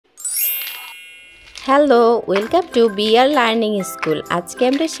Hello, welcome to BR learning school. আজকে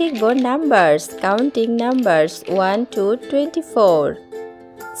আমরা শিখব numbers, counting numbers 1 to 24।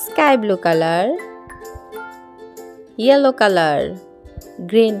 Sky blue colour, yellow colour,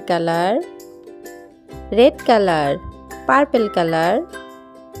 green colour, red colour, purple colour,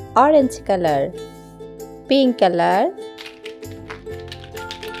 orange colour, pink colour.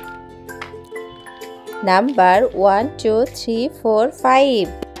 Number 1 2 3 4 5।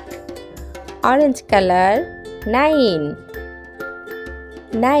 Orange color 9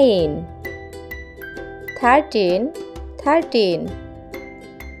 9 13 13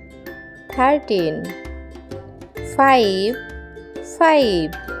 13 5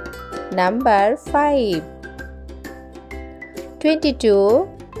 5 number 5 22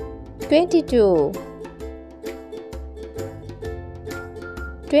 22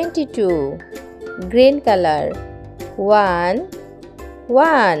 22 green color 1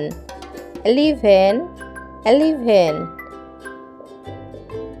 1 11 11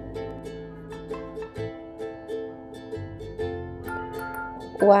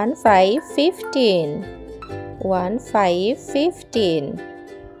 1 5 15 1 5 15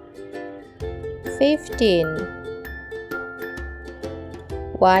 15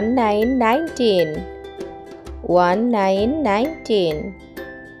 1 9 19 1 9 19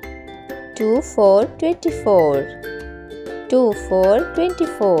 2 4 24 2 4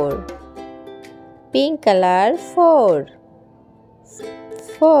 24 Pink color 4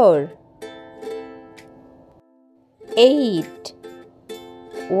 4 8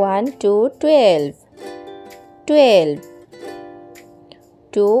 1 2 12 12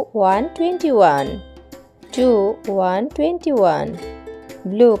 2 1 21 2 1 21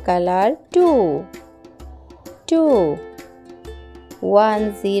 Blue color 2 2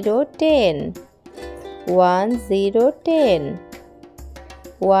 1 0 10 1 0 10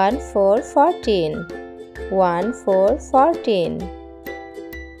 1 4 14 1 4 14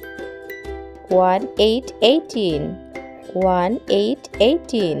 1 8 18 1 8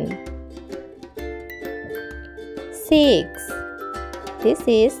 18 6 This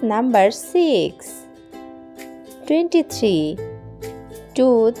is number 6 23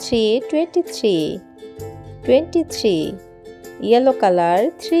 2 3 23 23 Yellow color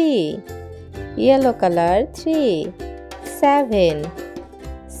 3 Yellow color 3 7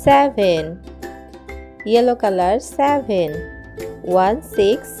 7 Yellow color 7 1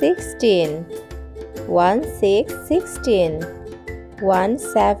 6 16 1 6 16 1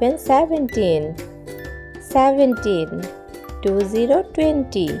 7 17 17 2 0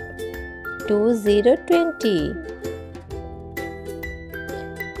 20 2 0 20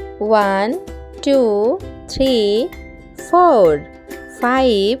 1 2 3 4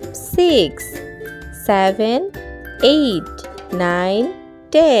 5 6 7 8 9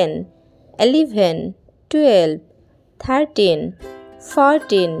 10 11 12 13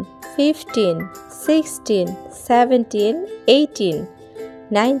 14 15 16 17 18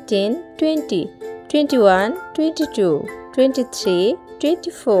 19 20 21 22 23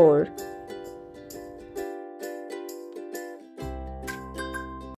 24